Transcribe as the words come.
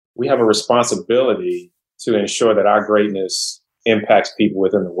we have a responsibility to ensure that our greatness impacts people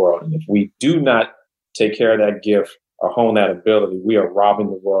within the world. And if we do not take care of that gift or hone that ability, we are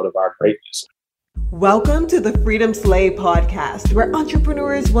robbing the world of our greatness. Welcome to the Freedom Slay podcast, where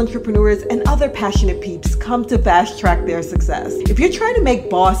entrepreneurs, and other passionate peeps come to fast track their success. If you're trying to make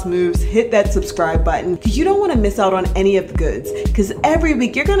boss moves, hit that subscribe button because you don't want to miss out on any of the goods. Because every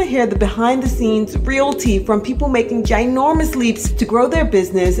week you're going to hear the behind the scenes real tea from people making ginormous leaps to grow their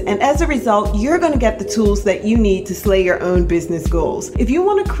business. And as a result, you're going to get the tools that you need to slay your own business goals. If you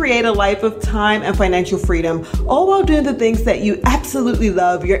want to create a life of time and financial freedom, all while doing the things that you absolutely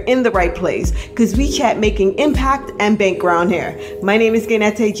love, you're in the right place. Because we chat making impact and bank ground here. My name is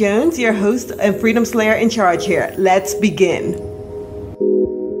Gaynette Jones, your host and Freedom Slayer in charge here. Let's begin.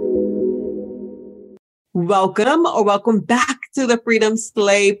 Welcome back to the Freedom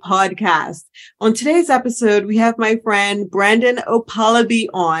Slay podcast. On today's episode, we have my friend Brandon Okpalobi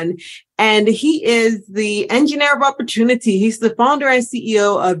on, and he is the engineer of opportunity. He's the founder and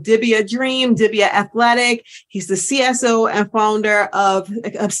CEO of Dibia Dream, Dibia Athletic. He's the CSO and founder of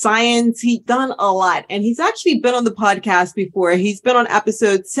Siyanse. He's done a lot, and he's actually been on the podcast before. He's been on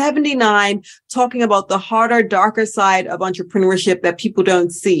episode 79, talking about the harder, darker side of entrepreneurship that people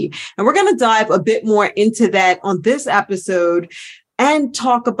don't see. And we're going to dive a bit more into that on this episode and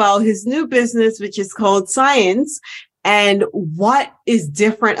talk about his new business, which is called Siyanse, and what is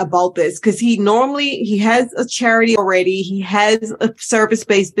different about this. Because he has a charity already. He has a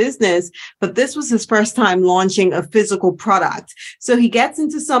service-based business, but this was his first time launching a physical product. So he gets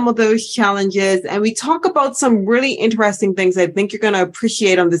into some of those challenges, and we talk about some really interesting things I think you're going to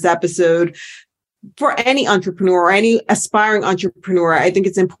appreciate on this episode. For any entrepreneur or any aspiring entrepreneur, I think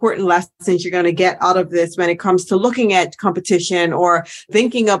it's important lessons you're going to get out of this when it comes to looking at competition or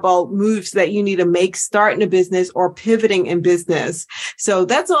thinking about moves that you need to make, starting a business or pivoting in business. So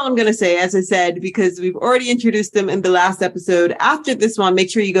that's all I'm going to say, as I said, because we've already introduced him in the last episode. After this one,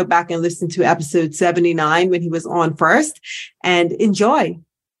 make sure you go back and listen to episode 79 when he was on first, and enjoy.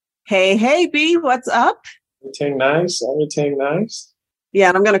 Hey, B, what's up? Everything nice. Yeah,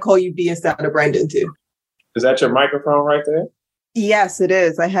 and I'm going to call you B instead of Brandon too. Is that your microphone right there? Yes, it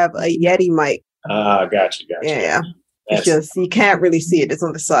is. I have a Yeti mic. Gotcha. Yeah. It's just, you can't really see it. It's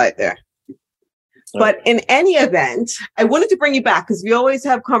on the side there. Okay. But in any event, I wanted to bring you back because we always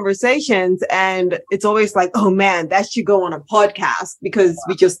have conversations and it's always like, oh man, that should go on a podcast because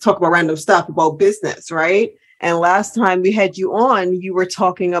we just talk about random stuff about business, right? And last time we had you on, you were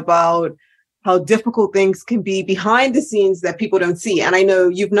talking about how difficult things can be behind the scenes that people don't see. And I know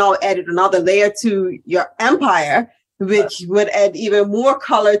you've now added another layer to your empire, which would add even more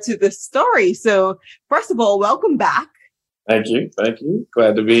color to the story. So first of all, welcome back. Thank you.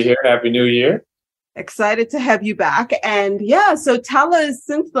 Glad to be here. Happy New Year. Excited to have you back. And yeah, so tell us,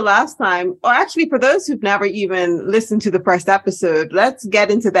 since the last time, or actually for those who've never even listened to the first episode, let's get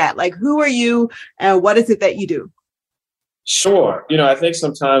into that. Like, who are you and what is it that you do? Sure. I think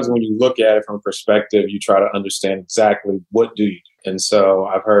sometimes when you look at it from a perspective, you try to understand exactly what do you do. And so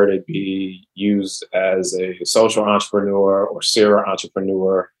I've heard it be used as a social entrepreneur or serial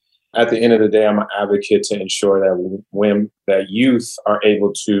entrepreneur. At the end of the day, I'm an advocate to ensure that youth are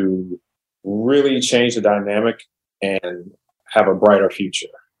able to really change the dynamic and have a brighter future.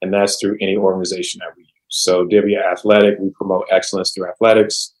 And that's through any organization that we use. So Dibia Athletic, we promote excellence through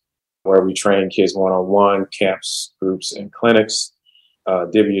athletics, where we train kids one-on-one, camps, groups, and clinics.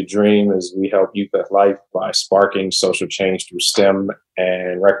 Dibia Dream is we help youth at life by sparking social change through STEM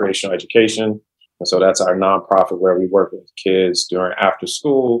and recreational education. And so that's our nonprofit where we work with kids during after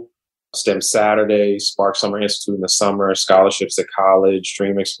school, STEM Saturdays, Spark Summer Institute in the summer, scholarships at college,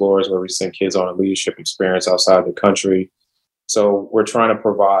 Dream Explorers, where we send kids on a leadership experience outside the country. So we're trying to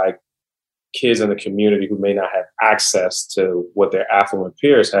provide kids in the community who may not have access to what their affluent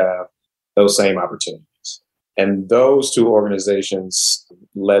peers have, those same opportunities. And those two organizations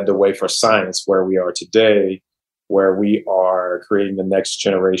led the way for Siyanse, where we are today, where we are creating the next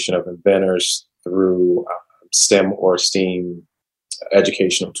generation of inventors through STEM or STEAM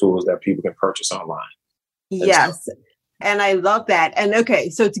educational tools that people can purchase online. Yes. And I love that. And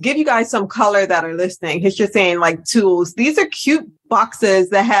okay, so to give you guys some color that are listening, he's just saying like tools. These are cute boxes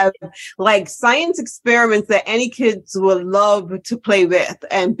that have like science experiments that any kids would love to play with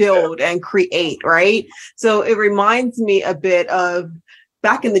and build and create, right? So it reminds me a bit of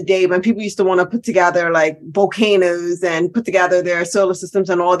back in the day when people used to want to put together like volcanoes and put together their solar systems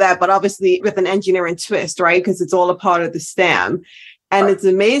and all that, but obviously with an engineering twist, right? Because it's all a part of the STEM. And it's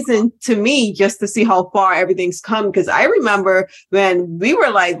amazing to me just to see how far everything's come. Because I remember when we were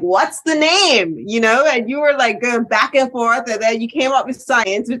like, what's the name? And you were like going back and forth. And then you came up with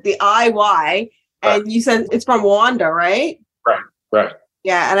science with the IY. And you said it's from Rwanda, right? Right.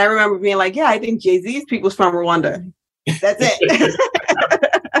 Yeah. And I remember being like, yeah, I think Jay-Z's people's from Rwanda. That's it.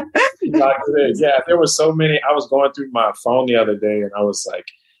 Yeah, there were so many. I was going through my phone the other day and I was like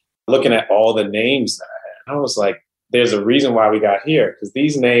looking at all the names that I had. I was like, there's a reason why we got here, because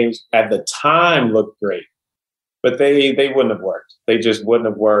these names at the time looked great, but they wouldn't have worked. They just wouldn't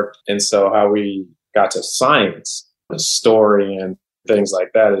have worked. And so how we got to science, the story and things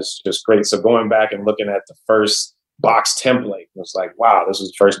like that is just great. So going back and looking at the first box template, it was like, wow, this was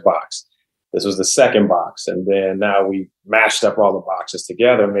the first box. This was the second box. And then now we mashed up all the boxes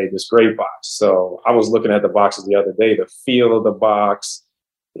together and made this great box. So I was looking at the boxes the other day, the feel of the box,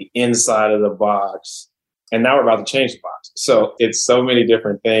 the inside of the box. And now we're about to change the box. So it's so many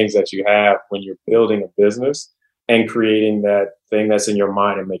different things that you have when you're building a business and creating that thing that's in your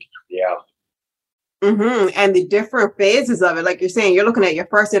mind and making it reality. Mm-hmm. And the different phases of it, like you're saying, you're looking at your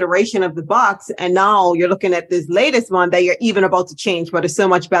first iteration of the box, and now you're looking at this latest one that you're even about to change, but it's so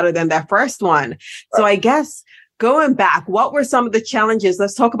much better than that first one. Right. So I guess going back, what were some of the challenges?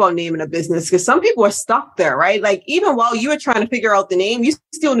 Let's talk about naming a business, because some people are stuck there, right? Like even while you were trying to figure out the name, you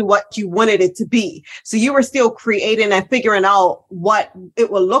still knew what you wanted it to be. So you were still creating and figuring out what it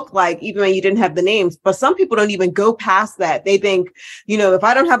will look like, even when you didn't have the names. But some people don't even go past that. They think, if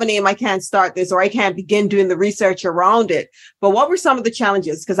I don't have a name, I can't start this, or I can't begin doing the research around it. But what were some of the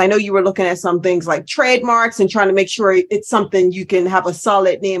challenges? Because I know you were looking at some things like trademarks and trying to make sure it's something you can have a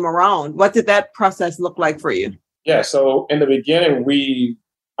solid name around. What did that process look like for you? Yeah, so in the beginning, we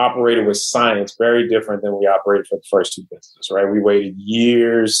operated with science very different than we operated for the first two businesses, right? We waited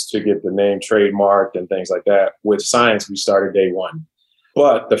years to get the name trademarked and things like that. With science, we started day one.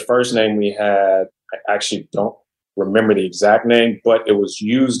 But the first name we had, I actually don't remember the exact name, but it was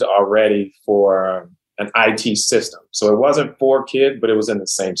used already for an IT system. So it wasn't for kids, but it was in the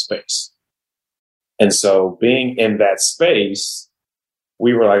same space. And so being in that space,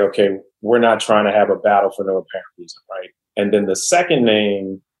 we were like, okay, we're not trying to have a battle for no apparent reason, right? And then the second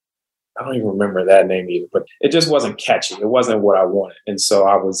name, I don't even remember that name either, but it just wasn't catchy. It wasn't what I wanted. And so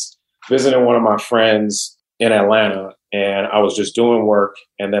I was visiting one of my friends in Atlanta, and I was just doing work.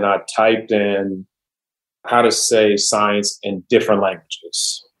 And then I typed in how to say science in different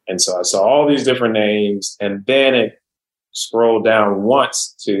languages. And so I saw all these different names, and then it scrolled down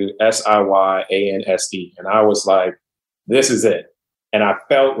once to SIYANSE. And I was like, this is it. And I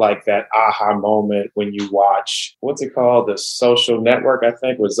felt like that aha moment when you watch, what's it called? The Social Network, I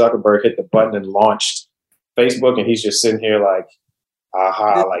think, where Zuckerberg hit the button and launched Facebook. And he's just sitting here like,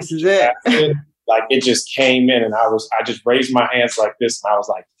 aha, like, this is it. Like it just came in, and I just raised my hands like this. And I was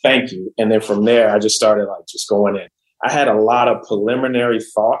like, thank you. And then from there, I just started like just going in. I had a lot of preliminary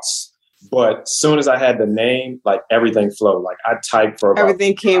thoughts, but as soon as I had the name, like everything flowed. Like I typed for about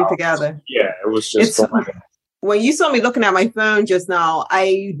everything came together. Yeah, it was just going in. When you saw me looking at my phone just now,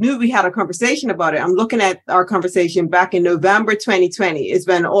 I knew we had a conversation about it. I'm looking at our conversation back in November 2020 is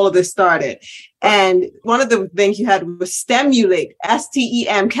when all of this started. And one of the things you had was stimulate,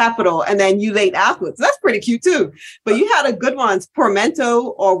 S.T.E.M capital, and then ulate afterwards. That's pretty cute too. But you had a good ones,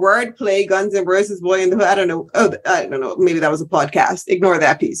 portmanteau or wordplay, Guns N' Roses, Boy in the Hood. I don't know. Oh, I don't know. Maybe that was a podcast. Ignore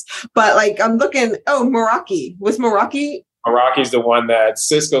that piece. But like, I'm looking, Meraki. Was Meraki? Meraki is the one that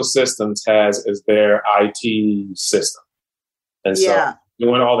Cisco Systems has as their IT system. And so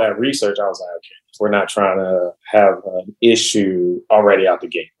doing all that research, I was like, okay, we're not trying to have an issue already out the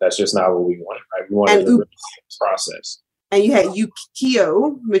gate. That's just not what we wanted, right? We wanted the process. And you had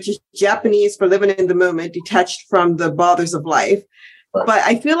Yukio, which is Japanese for living in the moment, detached from the bothers of life. Right. But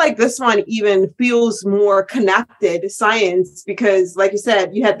I feel like this one even feels more connected science because, like you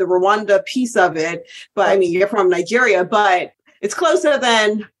said, you had the Rwanda piece of it. But I mean, you're from Nigeria, but it's closer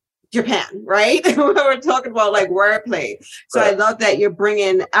than Japan, right? We're talking about like wordplay. So right. I love that you're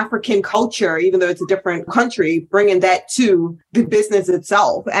bringing African culture, even though it's a different country, bringing that to the business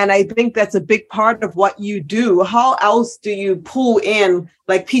itself. And I think that's a big part of what you do. How else do you pull in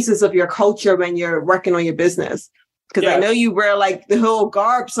like pieces of your culture when you're working on your business? Because I know you wear like the whole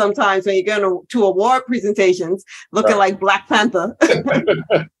garb sometimes when you go to award presentations looking like Black Panther.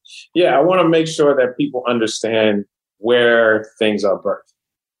 Yeah, I want to make sure that people understand where things are birthed.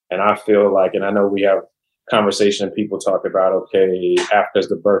 And I feel like, and I know we have conversation, people talk about, okay, Africa is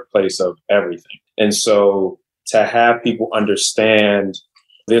the birthplace of everything. And so to have people understand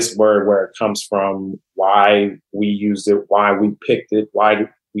this word, where it comes from, why we used it, why we picked it, why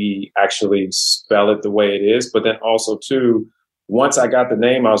we actually spell it the way it is, but then also too, once I got the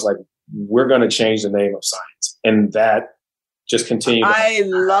name, I was like, we're going to change the name of science. And that just continued. I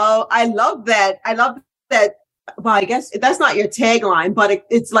love that. I love that. Well, I guess that's not your tagline, but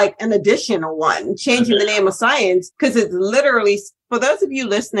it's like an additional one, changing the name of science, because it's literally, for those of you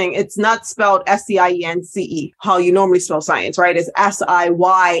listening, it's not spelled Sience, how you normally spell science, right? It's Siyanse,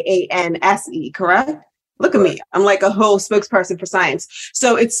 correct? Look at me. I'm like a whole spokesperson for science.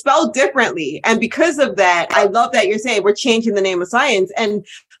 So it's spelled differently. And because of that, I love that you're saying we're changing the name of science. And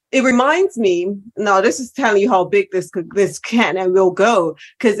it reminds me, now this is telling you how big this can and will go,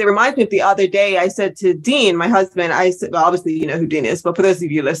 because it reminds me of the other day I said to Dean, my husband, I said, well, obviously you know who Dean is, but for those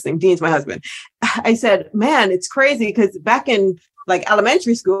of you listening, Dean's my husband. I said, man, it's crazy because back in like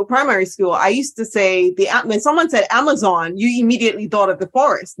elementary school, primary school, I used to say when someone said Amazon, you immediately thought of the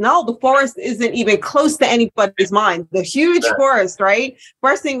forest. Now the forest isn't even close to anybody's mind. The huge forest, right?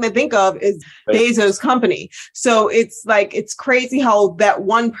 First thing they think of is Bezos' company. So it's like, it's crazy how that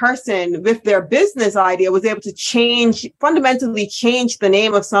one person with their business idea was able to fundamentally change the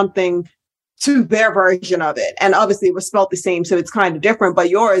name of something to their version of it. And obviously it was spelled the same, so it's kind of different, but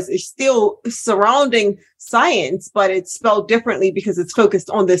yours is still surrounding science, but it's spelled differently because it's focused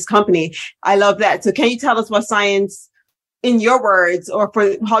on this company. I love that. So can you tell us what science, in your words, or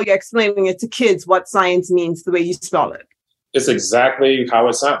for how you're explaining it to kids, what science means the way you spell it? It's exactly how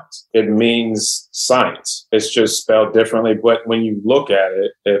it sounds. It means science. It's just spelled differently, but when you look at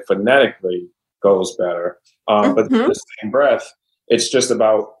it, it phonetically goes better. But in the same breath, it's just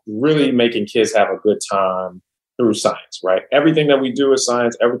about really making kids have a good time through science, right? Everything that we do is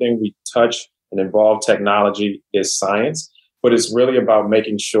science. Everything we touch and involve technology is science. But it's really about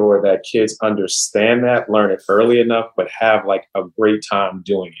making sure that kids understand that, learn it early enough, but have like a great time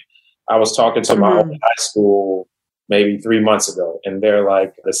doing it. I was talking to my own high school maybe 3 months ago, and they're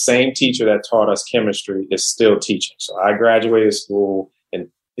like, the same teacher that taught us chemistry is still teaching. So I graduated school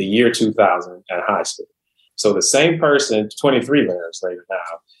in the year 2000 at high school. So the same person, 23 years later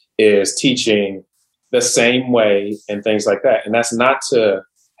now, is teaching the same way and things like that. And that's not to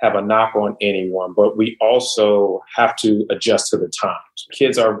have a knock on anyone, but we also have to adjust to the times.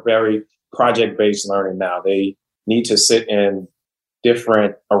 Kids are very project-based learning now. They need to sit in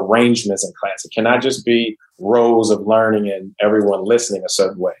different arrangements in class. It cannot just be rows of learning and everyone listening a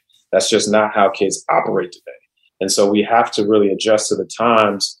certain way. That's just not how kids operate today. And so we have to really adjust to the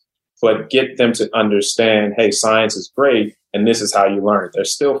times, but get them to understand, hey, science is great, and this is how you learn it.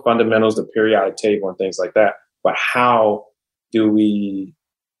 There's still fundamentals, the periodic table and things like that, but how do we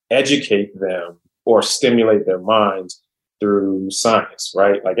educate them or stimulate their minds through science,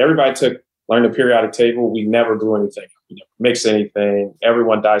 right? Like everybody learned the periodic table. We never do anything. We never mix anything.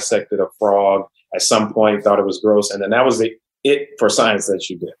 Everyone dissected a frog at some point, thought it was gross. And then that was it for science that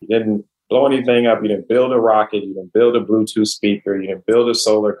you did. You didn't blow anything up. You didn't build a rocket. You didn't build a Bluetooth speaker. You didn't build a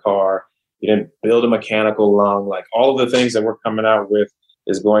solar car. You didn't build a mechanical lung. Like all of the things that we're coming out with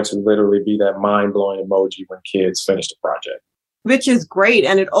is going to literally be that mind-blowing emoji when kids finish the project. Which is great.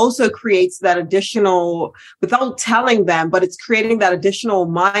 And it also creates that additional, without telling them, but it's creating that additional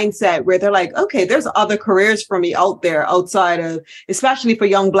mindset where they're like, okay, there's other careers for me out there outside of, especially for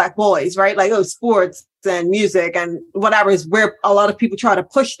young Black boys, right? Like, oh, sports and music and whatever is where a lot of people try to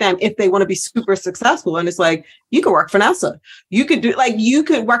push them if they want to be super successful. And it's like, you could work for NASA. You could you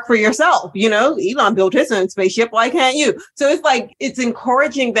could work for yourself. You know, Elon built his own spaceship. Why can't you? So it's like, it's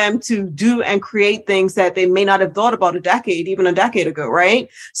encouraging them to do and create things that they may not have thought about even a decade ago. Right.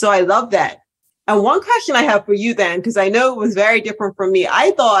 So I love that. And one question I have for you then, because I know it was very different from me.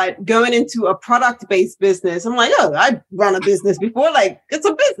 I thought going into a product-based business, I'm like, oh, I've run a business before. Like, it's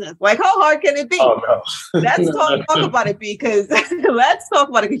a business. Like, how hard can it be? Oh, no. Let's talk about it because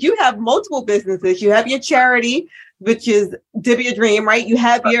you have multiple businesses. You have your charity, which is Div Your Dream, right? You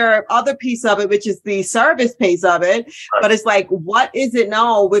have your other piece of it, which is the service piece of it. Right. But it's like, what is it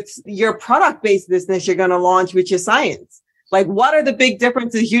now with your product-based business you're going to launch with your science? Like, what are the big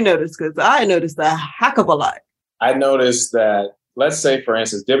differences you noticed? Because I noticed a heck of a lot. I noticed that, let's say, for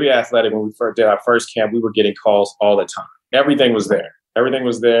instance, W Athletic, when we first did our first camp, we were getting calls all the time. Everything was there. Everything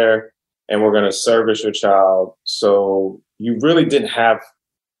was there, and we're going to service your child. So you really didn't have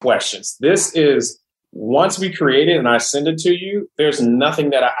questions. This is, once we create it and I send it to you, there's nothing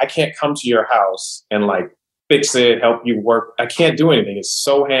that I can't come to your house and like fix it, help you work. I can't do anything. It's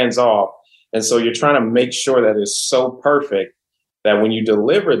so hands off. And so you're trying to make sure that it's so perfect that when you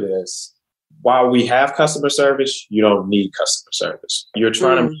deliver this, while we have customer service, you don't need customer service. You're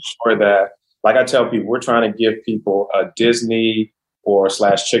trying to make sure that, like I tell people, we're trying to give people a Disney or /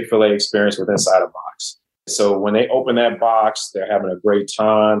 Chick-fil-A experience with inside a box. So when they open that box, they're having a great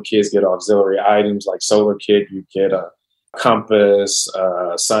time. Kids get auxiliary items like Solar Kit. You get a compass,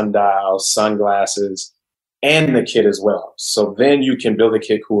 sundial, sunglasses, and the kit as well. So then you can build a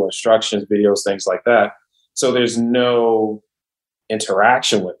kit, cool instructions, videos, things like that. So there's no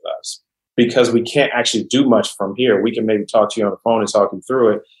interaction with us because we can't actually do much from here. We can maybe talk to you on the phone and talk you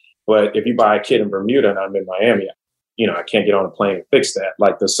through it. But if you buy a kit in Bermuda and I'm in Miami, I can't get on a plane and fix that.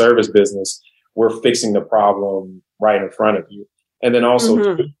 Like the service business, we're fixing the problem right in front of you. And then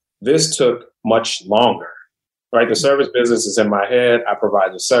also, this took much longer, right? The service business is in my head. I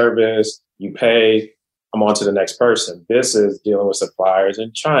provide the service, you pay, I'm on to the next person. This is dealing with suppliers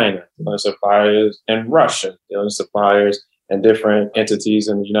in China, dealing with suppliers in Russia, dealing with suppliers and different entities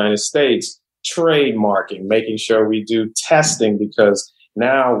in the United States, trademarking, making sure we do testing because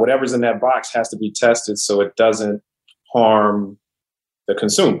now whatever's in that box has to be tested so it doesn't harm the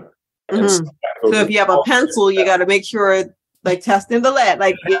consumer. So if you have a pencil, you got to make sure like testing the lead,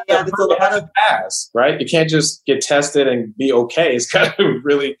 like there's a lot of pass, right? You can't just get tested and be okay. It's got to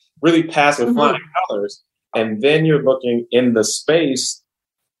really, really pass with flying colors. And then you're looking in the space.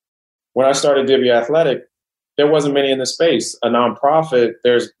 When I started DB Athletic, there wasn't many in the space. A nonprofit,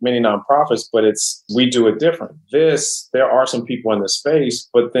 there's many nonprofits, but we do it different. There are some people in the space,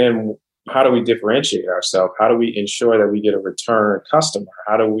 but then how do we differentiate ourselves? How do we ensure that we get a return customer?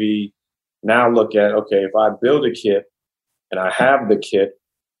 How do we now look at, okay, if I build a kit and I have the kit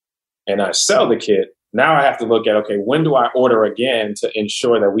and I sell the kit, now I have to look at, okay, when do I order again to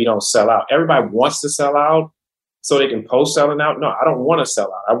ensure that we don't sell out? Everybody wants to sell out so they can post selling out. No, I don't want to sell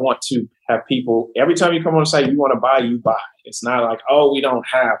out. I want to have people, every time you come on the site, you want to buy, you buy. It's not like, oh, we don't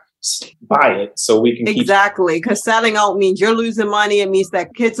have, buy it so we can Exactly, because selling out means you're losing money. It means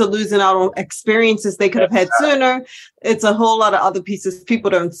that kids are losing out on experiences they could have had sooner. It's a whole lot of other pieces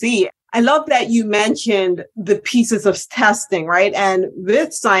people don't see. I love that you mentioned the pieces of testing, right? And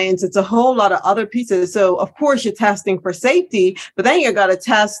with science, it's a whole lot of other pieces. So of course you're testing for safety, but then you got to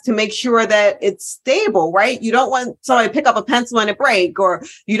test to make sure that it's stable, right? You don't want somebody to pick up a pencil and it break, or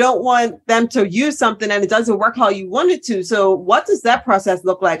you don't want them to use something and it doesn't work how you want it to. So what does that process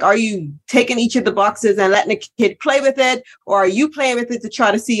look like? Are you taking each of the boxes and letting the kid play with it? Or are you playing with it to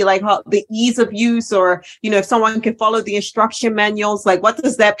try to see like how the ease of use, or, if someone can follow the instruction manuals, like what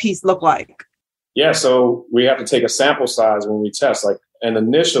does that piece look like? Yeah, so we have to take a sample size when we test. And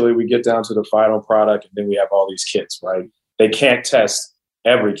initially we get down to the final product, and then we have all these kits, right? They can't test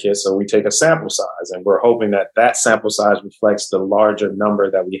every kit, so we take a sample size, and we're hoping that sample size reflects the larger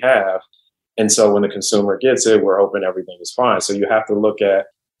number that we have. And so when the consumer gets it, we're hoping everything is fine. So you have to look at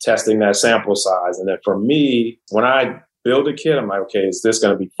testing that sample size. And then for me, when I build a kit, I'm like, okay, is this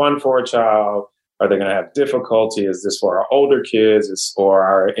going to be fun for a child? Are they going to have difficulty? Is this for our older kids? Is this for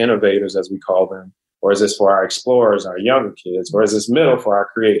our innovators, as we call them? Or is this for our explorers, our younger kids? Or is this middle for our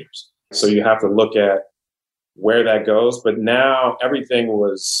creators? So you have to look at where that goes. But now everything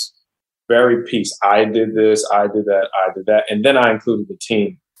was very piece. I did this, I did that, I did that. And then I included the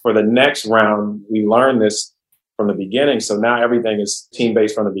team. For the next round, we learned this from the beginning. So now everything is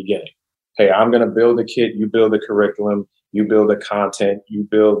team-based from the beginning. Hey, I'm going to build a kit, you build the curriculum, you build the content, you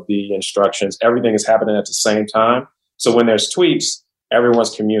build the instructions. Everything is happening at the same time. So when there's tweaks,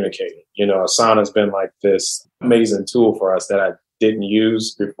 everyone's communicating. Asana's been like this amazing tool for us that I didn't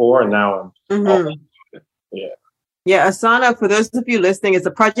use before, and now I'm Yeah, Asana, for those of you listening, is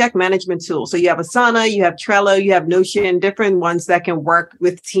a project management tool. So you have Asana, you have Trello, you have Notion, different ones that can work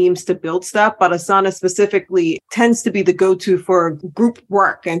with teams to build stuff. But Asana specifically tends to be the go-to for group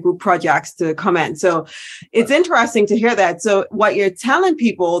work and group projects to come in. So it's interesting to hear that. So what you're telling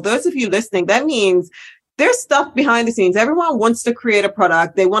people, those of you listening, that means there's stuff behind the scenes. Everyone wants to create a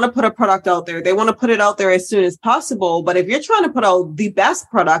product. They want to put a product out there. They want to put it out there as soon as possible. But if you're trying to put out the best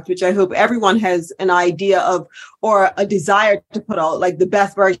product, which I hope everyone has an idea of or a desire to put out, like the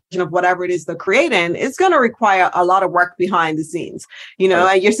best version of whatever it is they're creating, it's going to require a lot of work behind the scenes.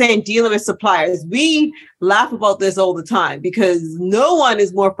 And you're saying dealing with suppliers. We laugh about this all the time because no one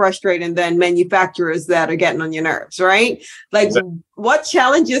is more frustrating than manufacturers that are getting on your nerves, right? Like, exactly. What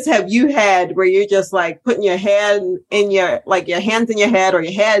challenges have you had where you're just like putting your head in your hands in your head, or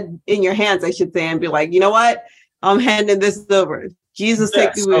your head in your hands, I should say, and be like, you know what? I'm handing this over. Jesus,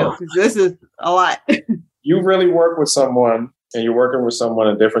 take the wheel, because this is a lot. You really work with someone, and you're working with someone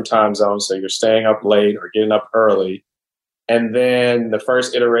in different time zones. So you're staying up late or getting up early. And then the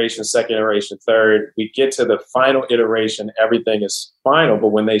first iteration, second iteration, third, we get to the final iteration, everything is final. But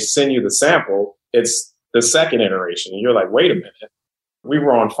when they send you the sample, it's the second iteration. And you're like, wait a minute. We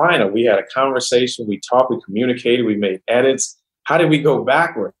were on final. We had a conversation. We talked, we communicated, we made edits. How did we go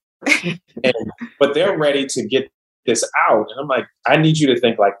backward? But they're ready to get this out. And I'm like, I need you to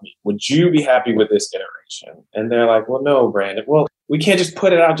think like me. Would you be happy with this iteration? And they're like, well, no, Brandon. Well, we can't just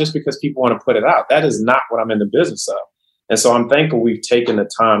put it out just because people want to put it out. That is not what I'm in the business of. And so I'm thankful we've taken the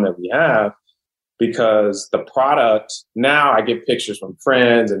time that we have, because the product, now I get pictures from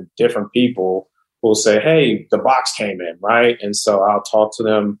friends and different people who will say, hey, the box came in, right? And so I'll talk to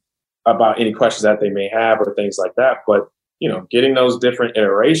them about any questions that they may have or things like that. But, getting those different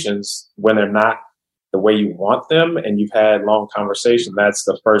iterations when they're not the way you want them and you've had long conversation, that's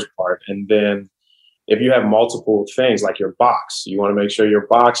the first part. And then if you have multiple things like your box, you want to make sure your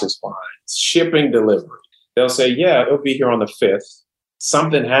box is fine. Shipping, delivery. They'll say, yeah, it'll be here on the 5th.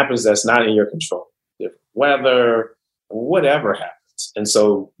 Something happens that's not in your control. Different weather, whatever happens. And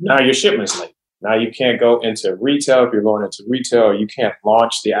so now your shipment's late. Now you can't go into retail. If you're going into retail, you can't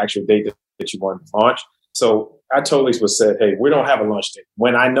launch the actual date that you want to launch. So I totally was said, hey, we don't have a launch date.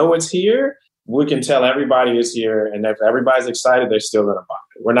 When I know it's here, we can tell everybody is here. And if everybody's excited, they're still going to buy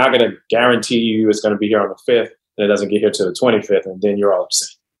it. We're not going to guarantee you it's going to be here on the 5th and it doesn't get here to the 25th. And then you're all upset.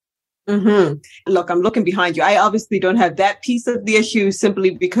 Mm-hmm. Look, I'm looking behind you. I obviously don't have that piece of the issue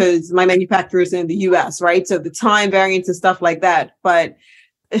simply because my manufacturer is in the US, right? So the time variance and stuff like that. But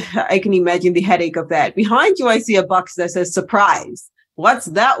I can imagine the headache of that. Behind you, I see a box that says surprise. What's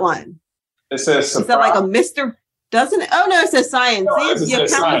that one? It says surprise. Is that like a Mr. Doesn't it? Oh, no, it says science. No, See, your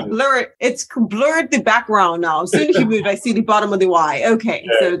camera's blurred. It's blurred the background now. As soon as you move, I see the bottom of the Y. Okay,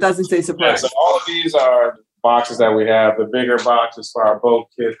 yeah. So it doesn't say surprise. Yeah, so all of these are boxes that we have. The bigger box is for our boat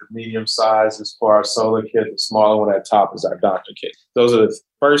kit. The medium size is for our solar kit. The smaller one at top is our doctor kit. Those are the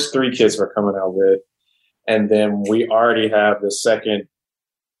first 3 kits we're coming out with. And then we already have the second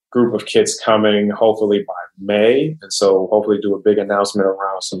group of kits coming hopefully by May. And so hopefully do a big announcement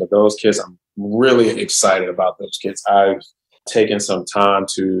around some of those kits. I'm really excited about those kits. I've taken some time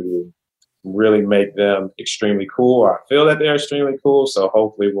to really make them extremely cool. I feel that they're extremely cool. So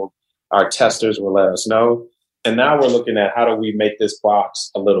hopefully our testers will let us know. And now we're looking at how do we make this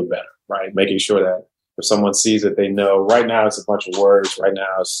box a little better, right? Making sure that if someone sees it, they know. Right now it's a bunch of words. Right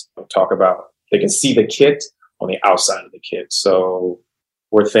now it's talk about, they can see the kit on the outside of the kit. So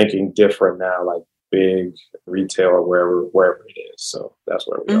we're thinking different now, like big retail or wherever it is. So that's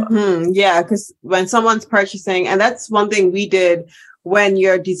where we are. Yeah, because when someone's purchasing, and that's one thing we did when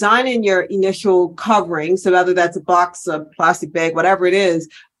you're designing your initial covering, so whether that's a box, a plastic bag, whatever it is,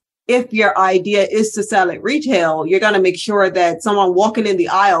 if your idea is to sell at retail, you're going to make sure that someone walking in the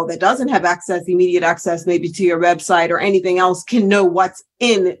aisle that doesn't have immediate access, maybe to your website or anything else, can know what's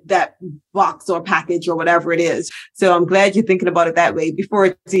in that box or package or whatever it is. So I'm glad you're thinking about it that way before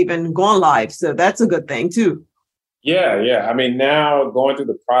it's even gone live. So that's a good thing too. Yeah. I mean, now going through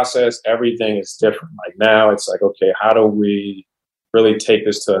the process, everything is different. Like now it's like, okay, how do we really take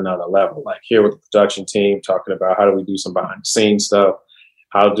this to another level? Like here with the production team talking about how do we do some behind the scenes stuff?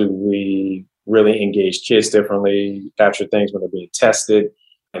 How do we really engage kids differently, capture things when they're being tested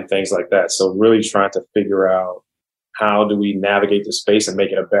and things like that? So really trying to figure out how do we navigate the space and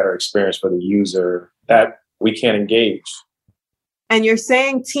make it a better experience for the user that we can engage. And you're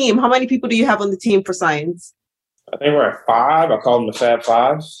saying team, how many people do you have on the team for science? I think we're at 5. I call them the Fab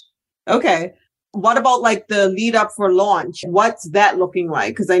Five. Okay. What about like the lead up for launch? What's that looking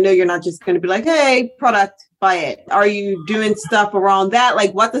like? Because I know you're not just going to be like, hey, product, buy it. Are you doing stuff around that?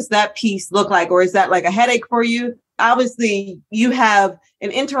 Like, what does that piece look like? Or is that like a headache for you? Obviously, you have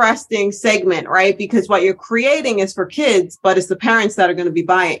an interesting segment, right? Because what you're creating is for kids, but it's the parents that are going to be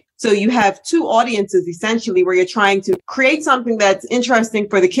buying. So you have 2 audiences essentially where you're trying to create something that's interesting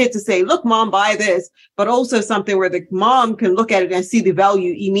for the kid to say, look, mom, buy this, but also something where the mom can look at it and see the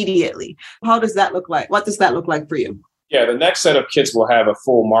value immediately. How does that look like? What does that look like for you? Yeah, the next set of kits will have a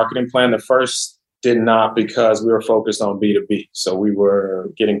full marketing plan. The first did not, because we were focused on B2B. So we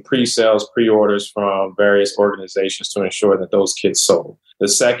were getting pre-sales, pre-orders from various organizations to ensure that those kits sold. The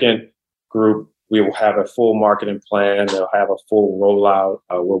second group, we will have a full marketing plan. They'll have a full rollout.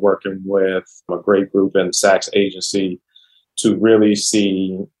 We're working with a great group in Saks agency to really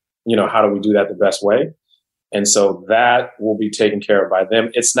see, how do we do that the best way? And so that will be taken care of by them.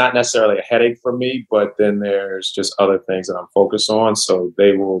 It's not necessarily a headache for me, but then there's just other things that I'm focused on. So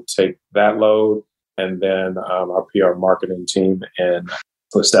they will take that load. And then our PR marketing team and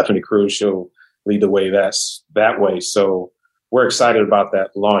with Stephanie Cruz, she'll lead the way that way. So we're excited about that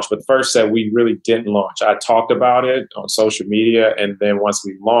launch. But first set, we really didn't launch. I talked about it on social media. And then once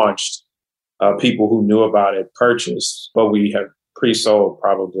we launched, people who knew about it purchased. But we have pre-sold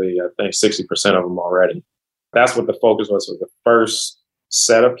probably, I think, 60% of them already. That's what the focus was for the first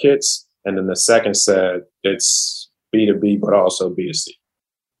set of kits. And then the second set, it's B2B, but also B2C.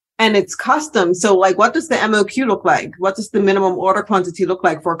 and it's custom. So like, what does the MOQ look like? What does the minimum order quantity look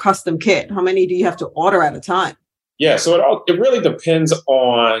like for a custom kit? How many do you have to order at a time? Yeah, so it really depends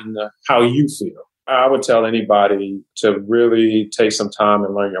on how you feel. I would tell anybody to really take some time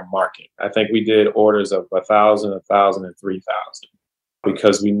and learn your market. I think we did orders of 1,000, 1,000, and 3,000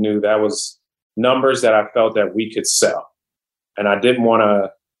 because we knew that was numbers that I felt that we could sell. And I didn't want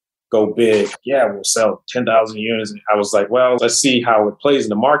to go big. Yeah, we'll sell 10,000 units. I was like, well, let's see how it plays in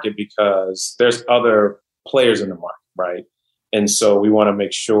the market because there's other players in the market, right? And so we want to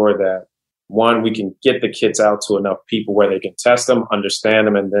make sure that, one, we can get the kits out to enough people where they can test them, understand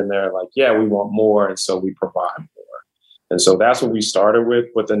them, and then they're like, yeah, we want more. And so we provide more. And so that's what we started with.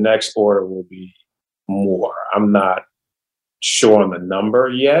 But the next order will be more. I'm not sure on the number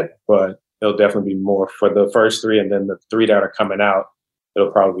yet, but it'll definitely be more for the first three. And then the three that are coming out,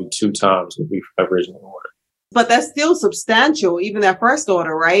 it'll probably be 2 times what we originally ordered. But that's still substantial, even that first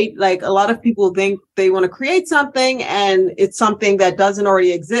order, right? Like a lot of people think they want to create something and it's something that doesn't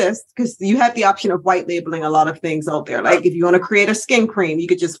already exist because you have the option of white labeling a lot of things out there. Like if you want to create a skin cream, you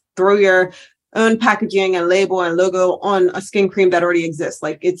could just throw your own packaging and label and logo on a skin cream that already exists.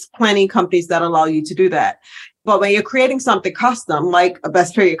 Like it's plenty companies that allow you to do that. But when you're creating something custom, like a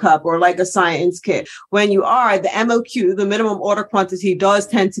best period cup or like a science kit, when you are, the MOQ, the minimum order quantity does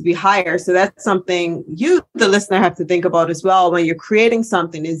tend to be higher. So that's something you, the listener, have to think about as well. When you're creating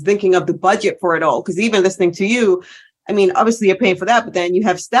something is thinking of the budget for it all. Because even listening to you, I mean, obviously you're paying for that, but then you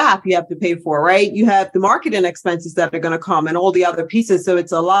have staff you have to pay for, right? You have the marketing expenses that are going to come and all the other pieces. So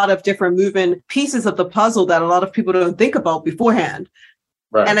it's a lot of different moving pieces of the puzzle that a lot of people don't think about beforehand.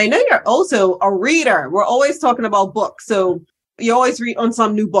 Right. And I know you're also a reader. We're always talking about books. So you always read on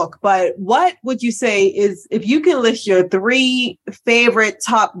some new book. But what would you say is, if you can list your 3 favorite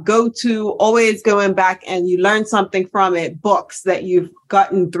top go-to, always going back and you learn something from it, books that you've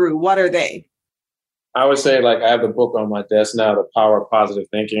gotten through, what are they? I would say, like, I have the book on my desk now, The Power of Positive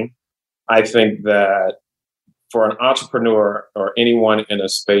Thinking. I think that for an entrepreneur or anyone in a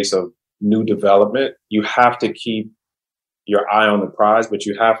space of new development, you have to keep your eye on the prize, but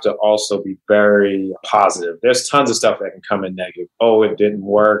you have to also be very positive. There's tons of stuff that can come in negative. Oh, it didn't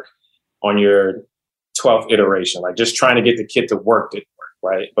work on your 12th iteration. Like just trying to get the kit to work didn't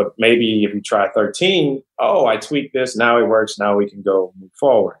work, right? But maybe if you try 13, oh, I tweaked this, now it works, now we can go move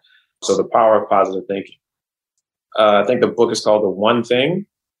forward. So the power of positive thinking. I think the book is called The One Thing.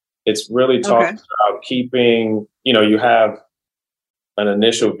 It's really talking about keeping, you have an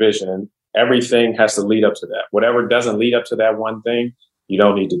initial vision and everything has to lead up to that. Whatever doesn't lead up to that one thing, you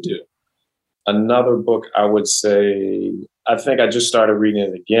don't need to do. Another book, I would say, I think I just started reading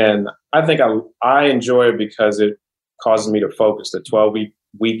it again. I think I enjoy it because it causes me to focus. The 12-week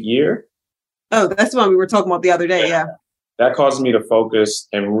year. Oh, that's the one we were talking about the other day. Yeah. That causes me to focus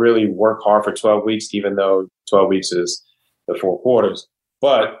and really work hard for 12 weeks, even though 12 weeks is the 4 quarters.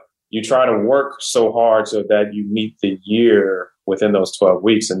 But you try to work so hard so that you meet the year within those 12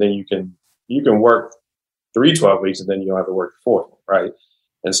 weeks, and then you can work 3 12 weeks and then you don't have to work the 4th one, right?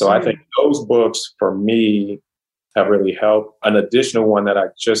 And so I think those books for me have really helped. An additional one that I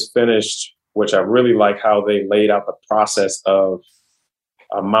just finished, which I really like how they laid out the process of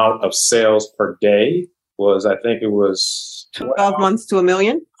amount of sales per day, was, I think it was 12 months to $1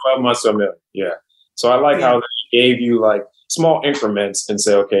 million. 12 months to $1 million, yeah. So I like how they gave you like small increments and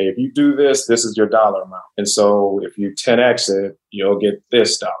say, okay, if you do this, this is your dollar amount. And so if you 10X it, you'll get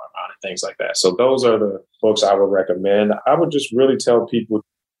this dollar amount and things like that. So those are the books I would recommend. I would just really tell people,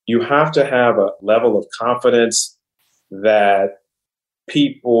 you have to have a level of confidence that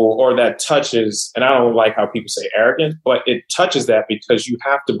people, or that touches, and I don't like how people say arrogant, but it touches that because you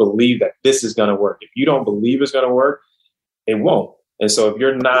have to believe that this is going to work. If you don't believe it's going to work, it won't. And so if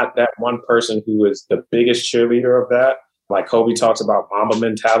you're not that one person who is the biggest cheerleader of that, like Kobe talks about Mamba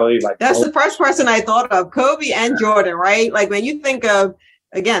mentality. Like that's the first person I thought of, Kobe and Jordan, right? Like when you think of,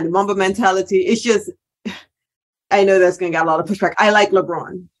 again, the Mamba mentality, it's just, I know that's going to get a lot of pushback. I like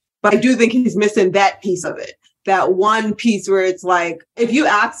LeBron, but I do think he's missing that piece of it. That one piece where it's like, if you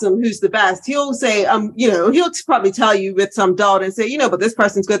ask him who's the best, he'll say, he'll probably tell you with some doubt and say, but this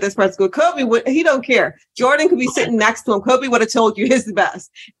person's good, this person's good. Kobe, he don't care. Jordan could be sitting next to him. Kobe would have told you he's the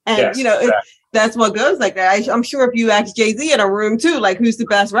best. And, exactly. That's what goes like that. I'm sure if you ask Jay-Z in a room too, like, who's the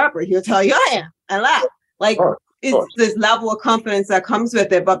best rapper? He'll tell you I am and laugh. Like, it's this level of confidence that comes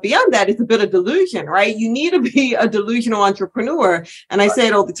with it. But beyond that, it's a bit of delusion, right? You need to be a delusional entrepreneur. And I say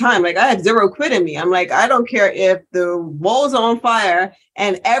it all the time, like I have zero quit in me. I'm like, I don't care if the walls are on fire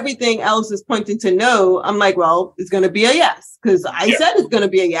and everything else is pointing to no. I'm like, well, it's going to be a yes because I said it's going to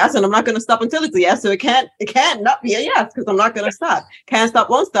be a yes, and I'm not going to stop until it's a yes. So it can't not be a yes because I'm not going to stop. Can't stop,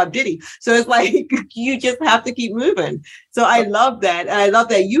 won't stop, did he? So it's like you just have to keep moving. So I love that, and I love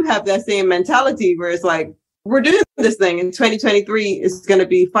that you have that same mentality where it's like, we're doing this thing in 2023 is going to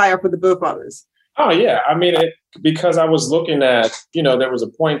be fire for the both of us. Oh, yeah. I mean, because I was looking at, there was a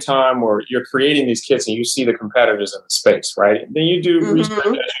point in time where you're creating these kits and you see the competitors in the space, right? Then you do research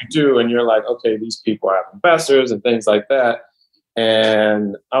as you do, and you're like, okay, these people have investors and things like that.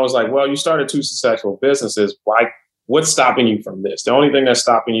 And I was like, well, you started 2 successful businesses. What's stopping you from this? The only thing that's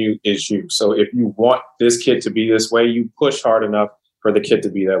stopping you is you. So if you want this kit to be this way, you push hard enough for the kit to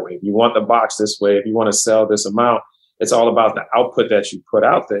be that way. If you want the box this way, if you want to sell this amount, it's all about the output that you put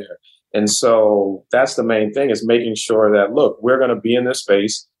out there. And so that's the main thing, is making sure that, look, we're going to be in this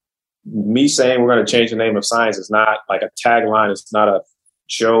space. Me saying we're going to change the name of science is not like a tagline. It's not a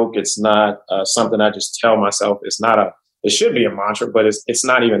joke. It's not something I just tell myself. It should be a mantra, but it's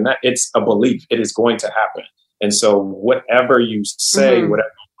not even that. It's a belief. It is going to happen. And so whatever you say,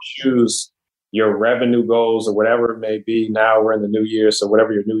 whatever you choose, your revenue goals or whatever it may be, now we're in the new year, so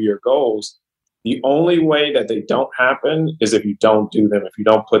whatever your new year goals, the only way that they don't happen is if you don't do them, if you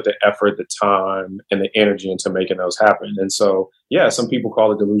don't put the effort, the time, and the energy into making those happen. And so, yeah, some people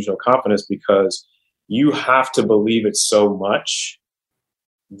call it delusional confidence because you have to believe it so much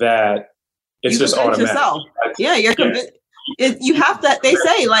that it's just automatic. Yourself. Yeah, you're convinced. You have to, they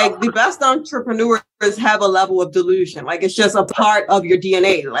say, like, the best entrepreneurs have a level of delusion. Like, it's just a part of your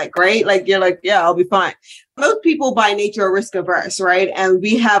DNA, like, right? Like, you're like, yeah, I'll be fine. Most people by nature are risk averse, right? And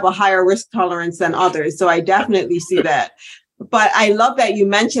we have a higher risk tolerance than others. So I definitely see that. But I love that you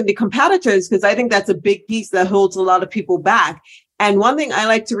mentioned the competitors, because I think that's a big piece that holds a lot of people back. And one thing I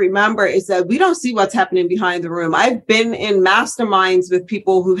like to remember is that we don't see what's happening behind the room. I've been in masterminds with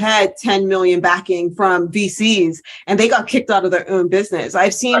people who had 10 million backing from VCs and they got kicked out of their own business.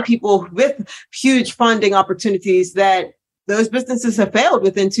 I've seen people with huge funding opportunities that those businesses have failed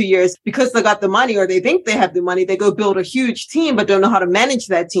within 2 years because they got the money, or they think they have the money. They go build a huge team, but don't know how to manage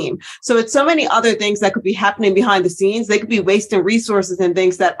that team. So it's so many other things that could be happening behind the scenes. They could be wasting resources and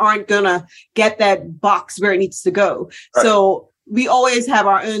things that aren't going to get that box where it needs to go. Right. So we always have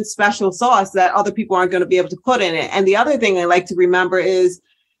our own special sauce that other people aren't going to be able to put in it. And the other thing I like to remember is,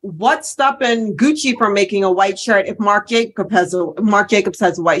 what's stopping Gucci from making a white shirt if Marc Jacobs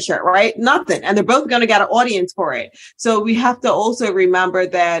has a white shirt, right? Nothing. And they're both going to get an audience for it. So we have to also remember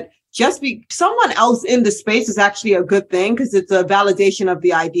that just be someone else in the space is actually a good thing, because it's a validation of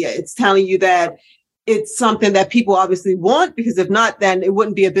the idea. It's telling you that it's something that people obviously want, because if not, then it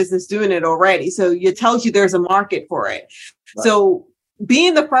wouldn't be a business doing it already. So it tells you there's a market for it. Right. So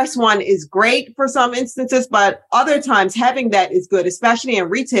being the first one is great for some instances, but other times having that is good, especially in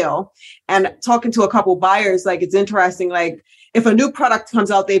retail. And talking to a couple buyers, like, it's interesting, like, if a new product comes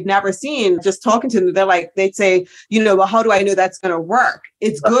out they've never seen, just talking to them, they'd say, well, how do I know that's going to work?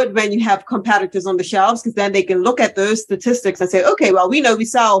 It's good when you have competitors on the shelves, because then they can look at those statistics and say, okay, well, we know we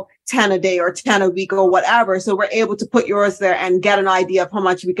sell 10 a day or 10 a week or whatever. So we're able to put yours there and get an idea of how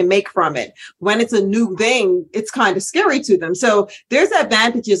much we can make from it. When it's a new thing, it's kind of scary to them. So there's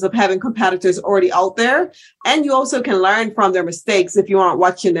advantages of having competitors already out there. And you also can learn from their mistakes if you aren't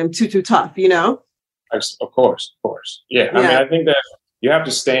watching them too tough, Of course. Yeah. I mean, I think that you have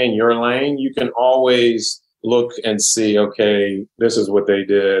to stay in your lane. You can always look and see, okay, this is what they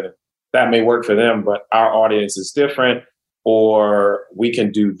did. That may work for them, but our audience is different, or we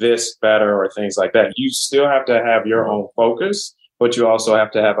can do this better, or things like that. You still have to have your own focus, but you also have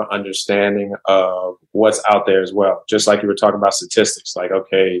to have an understanding of what's out there as well. Just like you were talking about statistics, like,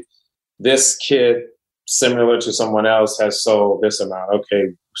 okay, this kid similar to someone else has sold this amount. Okay,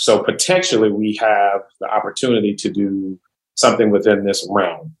 so potentially we have the opportunity to do something within this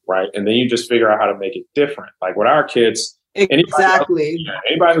realm, right? And then you just figure out how to make it different. Like with our kids, exactly.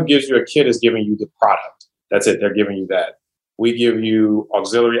 Anybody who gives you a kit is giving you the product. That's it. They're giving you that. We give you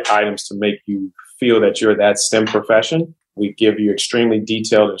auxiliary items to make you feel that you're that STEM profession. We give you extremely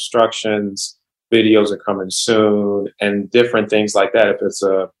detailed instructions. Videos are coming soon, and different things like that. If it's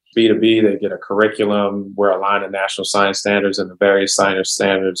a B2B, they get a curriculum. We're aligned to national science standards and the various science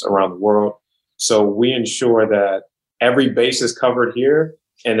standards around the world. So we ensure that every base is covered here.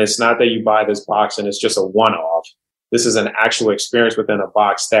 And it's not that you buy this box and it's just a one-off. This is an actual experience within a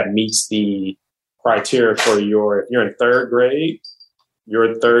box that meets the criteria for if you're in third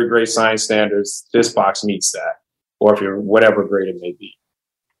grade science standards, this box meets that. or if you're whatever grade it may be.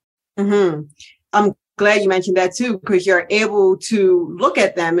 Mm-hmm. I'm glad you mentioned that too, because you're able to look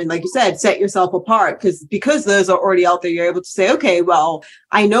at them and, like you said, set yourself apart because those are already out there. You're able to say, okay, well,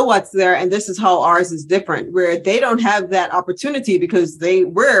 I know what's there, and this is how ours is different, where they don't have that opportunity because they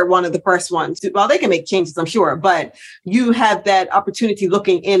were one of the first ones. Well, they can make changes, I'm sure, but you have that opportunity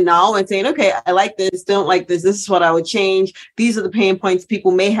looking in now and saying, okay, I like this, don't like this. This is what I would change. These are the pain points people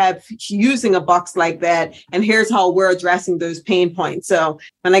may have using a box like that. And here's how we're addressing those pain points. So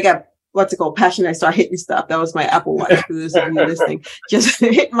when I got passionate, I start hitting stuff. That was my Apple Watch for those of you listening. Just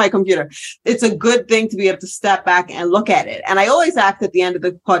hit my computer. It's a good thing to be able to step back and look at it. And I always ask at the end of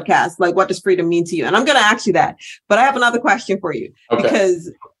the podcast, like, what does freedom mean to you? And I'm going to ask you that. But I have another question for you, because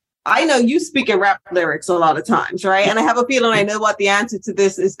I know you speak in rap lyrics a lot of times, right? And I have a feeling I know what the answer to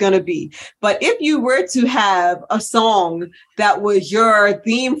this is going to be. But if you were to have a song that was your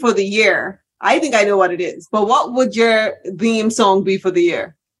theme for the year, I think I know what it is. But what would your theme song be for the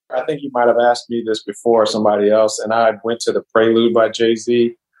year? I think you might have asked me this before, somebody else, and I went to The Prelude by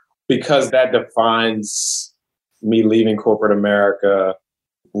Jay-Z because that defines me leaving corporate America,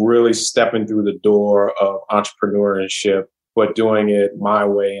 really stepping through the door of entrepreneurship, but doing it my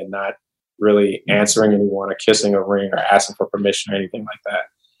way and not really answering anyone or kissing a ring or asking for permission or anything like that.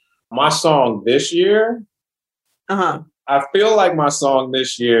 My song this year, I feel like my song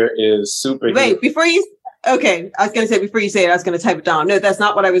this year is super. Wait, okay, I was going to say, before you say it, I was going to type it down. No, that's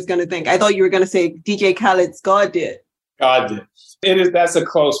not what I was going to think. I thought you were going to say DJ Khaled's God Did. God Did. That's a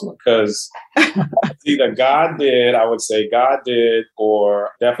close one, because it's either God Did, I would say God Did,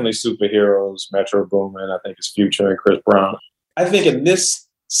 or definitely Superheroes, Metro Boomin, I think it's Future and Chris Brown. I think in this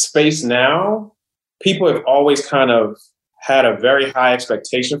space now, people have always kind of had a very high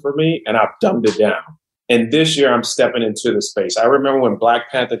expectation for me, and I've dumbed it down. And this year, I'm stepping into the space. I remember when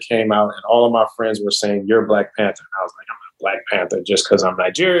Black Panther came out and all of my friends were saying, "You're Black Panther." And I was like, "I'm not Black Panther just because I'm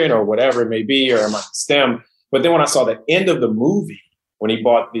Nigerian or whatever it may be, or I'm on STEM." But then when I saw the end of the movie, when he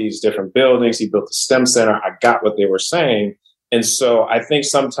bought these different buildings, he built the STEM center, I got what they were saying. And so I think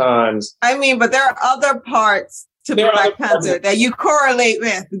sometimes... I mean, but there are other parts to Black Panther that you correlate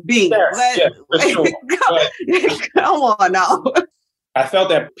with B. Yes, for sure. Come on now. I felt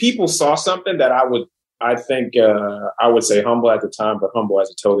that people saw something that I would say humble at the time, but humble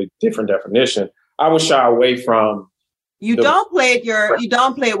has a totally different definition. I would shy away from. You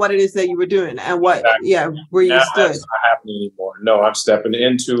downplay what it is that you were doing and what, where you stood. That's not happening anymore. No, I'm stepping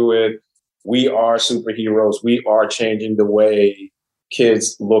into it. We are superheroes. We are changing the way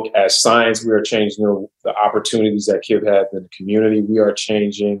kids look at science. We are changing the opportunities that kids have in the community. We are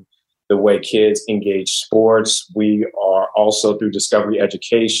changing the way kids engage sports. We are also, through Discovery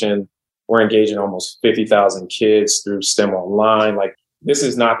Education, we're engaging almost 50,000 kids through STEM Online. Like, this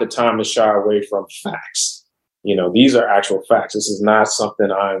is not the time to shy away from facts. These are actual facts. This is not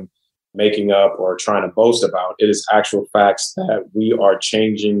something I'm making up or trying to boast about. It is actual facts that we are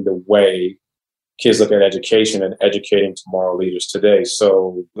changing the way kids look at education and educating tomorrow leaders today.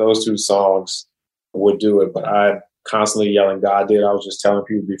 So those two songs would do it. But I'm constantly yelling, God Did. I was just telling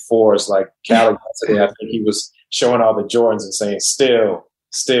people before, it's like Khaled today, I think he was showing all the Jordans and saying, still,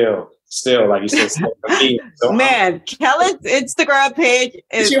 like you said, so man, Khaled's Instagram page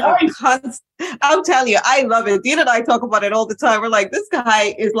is I'll tell you, I love it. Dean and I talk about it all the time. We're like, this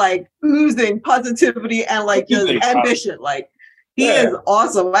guy is like oozing positivity and like just ambition. Like, he is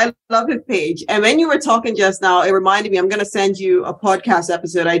awesome. I love his page. And when you were talking just now, it reminded me, I'm going to send you a podcast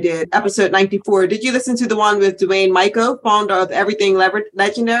episode I did, episode 94. Did you listen to the one with Dwayne Michael, founder of Everything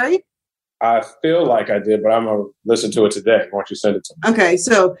Legendary? I feel like I did, but I'm going to listen to it today. Why don't you send it to me? Okay.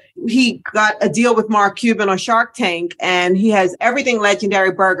 So he got a deal with Mark Cuban on Shark Tank, and he has Everything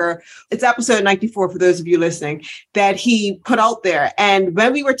Legendary Burger. It's episode 94 for those of you listening that he put out there. And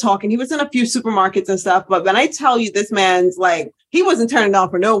when we were talking, he was in a few supermarkets and stuff. But when I tell you, this man's like, he wasn't turning down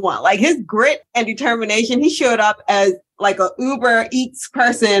for no one. Like, his grit and determination, he showed up as like a Uber Eats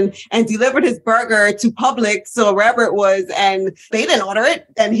person and delivered his burger to Publix or wherever it was, and they didn't order it,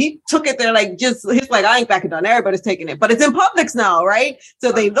 and he took it there he's like, I ain't backing down, everybody's taking it, but it's in Publix now, right?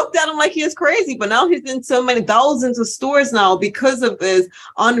 So they looked at him like he is crazy, but now he's in so many thousands of stores now because of this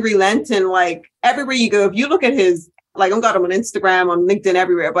unrelenting, like, everywhere you go, if you look at his, like, I've got him on Instagram, on LinkedIn,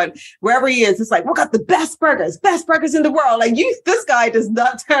 everywhere, but wherever he is, it's like, we got the best burgers in the world. Like, this guy does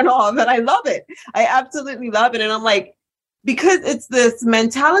not turn off, and I love it. I absolutely love it. And I'm like, because it's this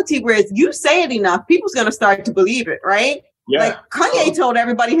mentality where you say it enough, people's going to start to believe it, right? Yeah. Like Kanye told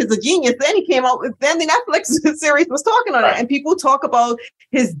everybody he's a genius. Then he came out with, then the Netflix series was talking on it. And people talk about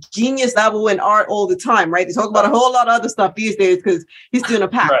his genius level in art all the time, right? They talk about a whole lot of other stuff these days because he's doing a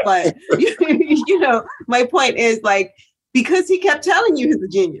pack. But, you know, my point is like, because he kept telling you he's a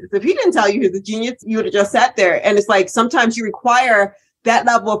genius. If he didn't tell you he's a genius, you would have just sat there. And it's like, sometimes you require that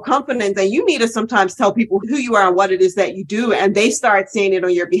level of confidence, and you need to sometimes tell people who you are and what it is that you do, and they start saying it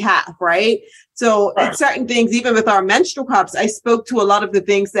on your behalf, right? So certain things, even with our menstrual cups, I spoke to a lot of the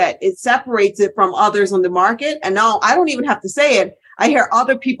things that it separates it from others on the market. And now I don't even have to say it. I hear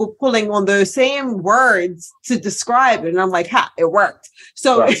other people pulling on those same words to describe it. And I'm like, ha, it worked.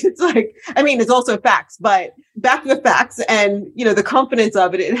 So it's like, I mean, it's also facts, but back with facts and, you know, the confidence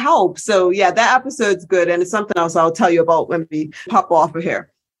of it, it helps. So yeah, that episode's good. And it's something else I'll tell you about when we pop off of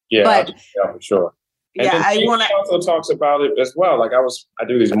here. Yeah, but, yeah, for sure. And yeah, I want to also talks about it as well. Like I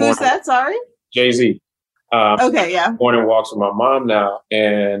do these morning. Who's that? Sorry? Jay-Z. Okay, yeah. Morning walks with my mom now,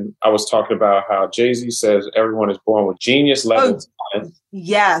 and I was talking about how Jay-Z says everyone is born with genius level talent.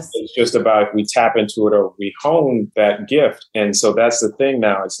 Yes. It's just about if we tap into it or we hone that gift. And so that's the thing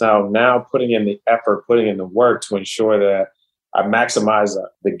now. It's now putting in the effort, putting in the work to ensure that I maximize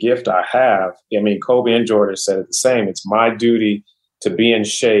the gift I have. I mean, Kobe and Jordan said it the same. It's my duty to be in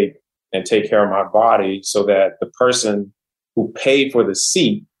shape and take care of my body so that the person who paid for the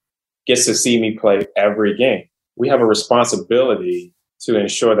seat gets to see me play every game. We have a responsibility to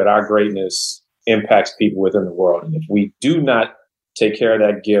ensure that our greatness impacts people within the world. And if we do not take care of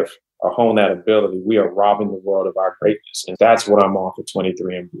that gift or hone that ability, we are robbing the world of our greatness. And that's what I'm on for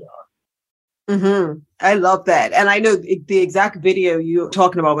 23 and beyond. Mm-hmm. I love that. And I know the exact video you're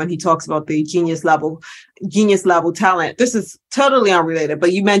talking about when he talks about the genius level talent. This is totally unrelated,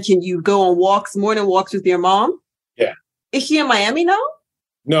 but you mentioned you go on morning walks with your mom. Yeah. Is she in Miami now?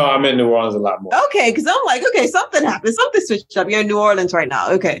 No, I'm in New Orleans a lot more. Okay, because I'm like, okay, something happened. Something switched up. You're in New Orleans right now.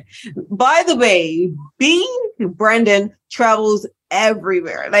 Okay. By the way, Brendan travels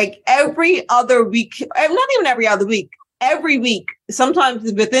everywhere. Like every other week, not even every other week, every week,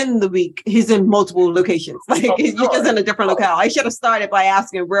 sometimes within the week, he's in multiple locations. Like he's just in a different locale. I should have started by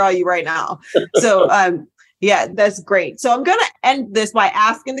asking, where are you right now? So, yeah, that's great. So I'm going to end this by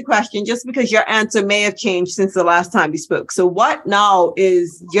asking the question, just because your answer may have changed since the last time we spoke. So what now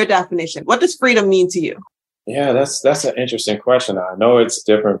is your definition? What does freedom mean to you? Yeah, that's an interesting question. I know it's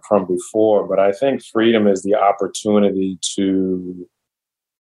different from before, but I think freedom is the opportunity to,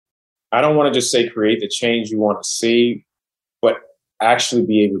 I don't want to just say create the change you want to see, but actually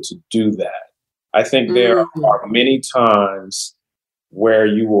be able to do that. I think there are many times where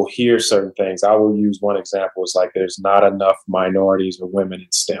you will hear certain things. I will use one example. It's like there's not enough minorities or women in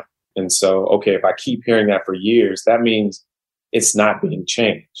STEM. And so, okay, if I keep hearing that for years, that means it's not being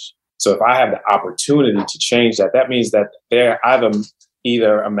changed. So if I have the opportunity to change that, that means that I've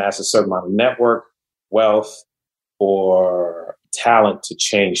either amassed a certain amount of network, wealth, or talent to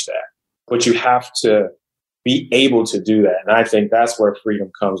change that. But you have to be able to do that. And I think that's where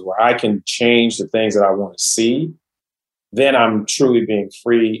freedom comes, where I can change the things that I want to see. Then I'm truly being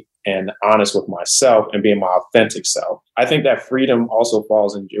free and honest with myself and being my authentic self. I think that freedom also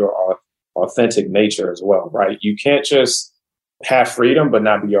falls into your authentic nature as well, right? You can't just have freedom, but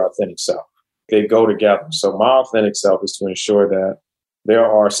not be your authentic self. They go together. So my authentic self is to ensure that there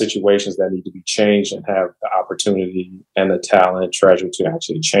are situations that need to be changed and have the opportunity and the talent and treasure to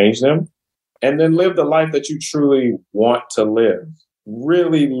actually change them. And then live the life that you truly want to live.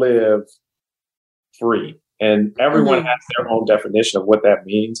 Really live free. And everyone has their own definition of what that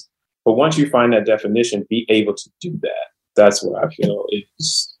means. But once you find that definition, be able to do that. That's what I feel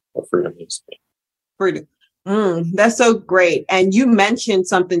is what freedom means to me. Freedom. That's so great. And you mentioned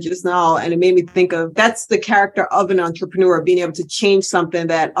something just now, and it made me think of, that's the character of an entrepreneur, being able to change something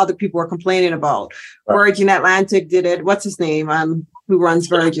that other people are complaining about. Right. Virgin Atlantic did it. What's his name? Who runs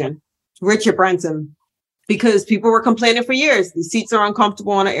Virgin? Richard Branson. Because people were complaining for years. The seats are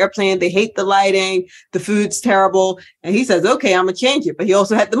uncomfortable on an airplane. They hate the lighting. The food's terrible. And he says, okay, I'm going to change it. But he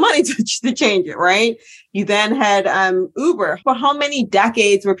also had the money to change it, right? You then had Uber. For how many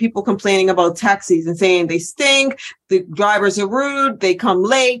decades were people complaining about taxis and saying they stink, the drivers are rude, they come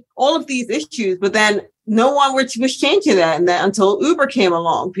late, all of these issues. But then no one was changing that. And then until Uber came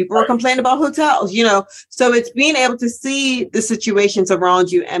along, people were complaining about hotels, so it's being able to see the situations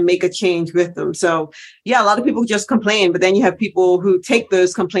around you and make a change with them. So yeah, a lot of people just complain, but then you have people who take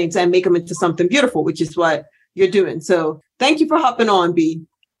those complaints and make them into something beautiful, which is what you're doing. So thank you for hopping on, B.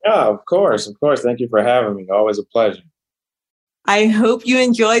 Yeah, of course. Thank you for having me. Always a pleasure. I hope you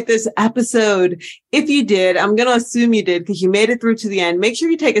enjoyed this episode. If you did, I'm going to assume you did because you made it through to the end. Make sure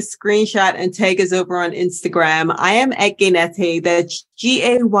you take a screenshot and tag us over on Instagram. I am at Gaynete. That's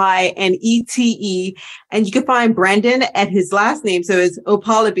Gaynete. And you can find Brandon at his last name. So it's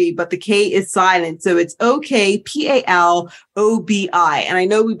Okpalobi, but the K is silent. So it's Okpalobi. And I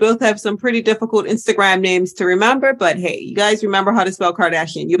know we both have some pretty difficult Instagram names to remember, but hey, you guys remember how to spell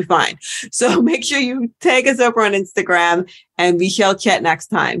Kardashian. You'll be fine. So make sure you tag us over on Instagram and we shall chat next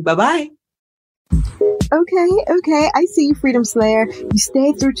time. Bye-bye. Okay. I see you, Freedom Slayer. You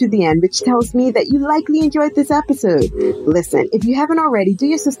stayed through to the end, which tells me that you likely enjoyed this episode. Listen, if you haven't already, do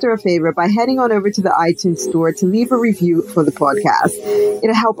your sister a favor by heading on over to the iTunes store to leave a review for the podcast.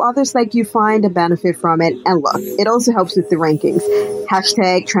 It'll help others like you find and benefit from it. And look, it also helps with the rankings.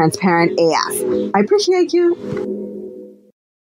 #transparentAF. I appreciate you.